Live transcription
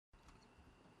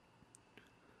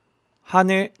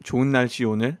하네 좋은 날씨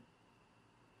오늘.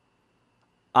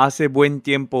 Hace buen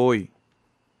tiempo hoy.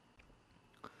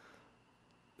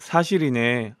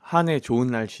 사실이네. 하네 좋은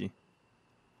날씨.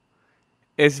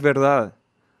 Es verdad.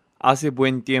 Hace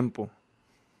buen tiempo.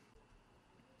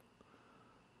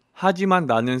 하지만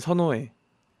나는 선호해.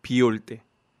 비 올 때.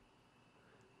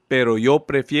 Pero yo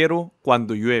prefiero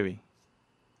cuando llueve.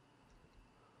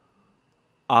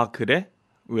 아, 그래?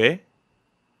 왜?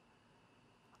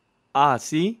 Ah,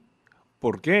 sí?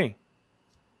 ¿Por qué?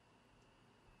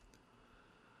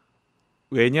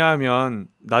 왜냐하면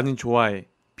나는 좋아해.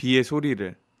 비의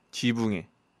소리를. 지붕에.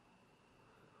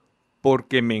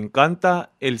 Porque me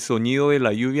encanta el sonido de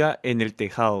la lluvia en el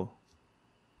tejado.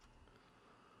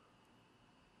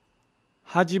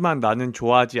 하지만 나는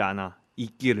좋아하지 않아.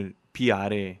 있기를 비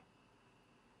아래에.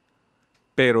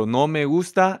 Pero no me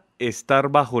gusta estar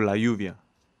bajo la lluvia.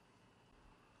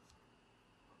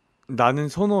 나는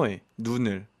선호해.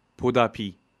 눈을 보다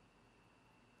비.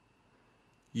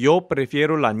 Yo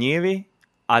prefiero la nieve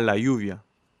a la lluvia.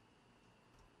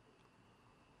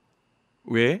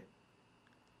 왜?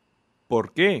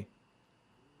 ¿Por qué?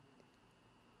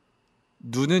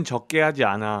 눈은 적게 하지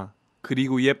않아.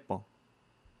 그리고 예뻐.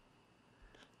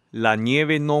 La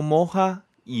nieve no moja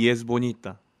y es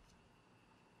bonita.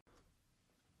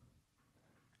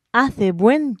 Hace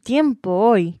buen tiempo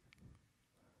hoy.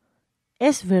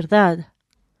 Es verdad.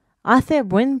 Hace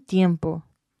buen tiempo.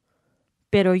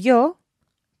 Pero yo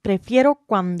prefiero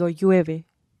cuando llueve.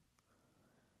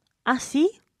 ¿Ah,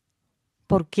 sí?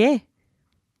 ¿Por qué?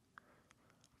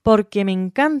 Porque me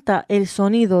encanta el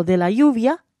sonido de la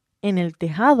lluvia en el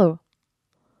tejado.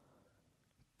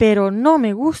 Pero no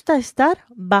me gusta estar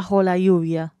bajo la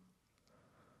lluvia.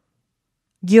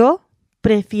 Yo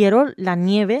prefiero la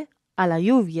nieve a la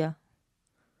lluvia.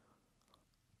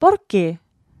 ¿Por qué?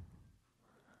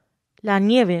 La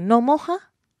nieve no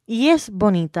moja y es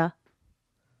bonita.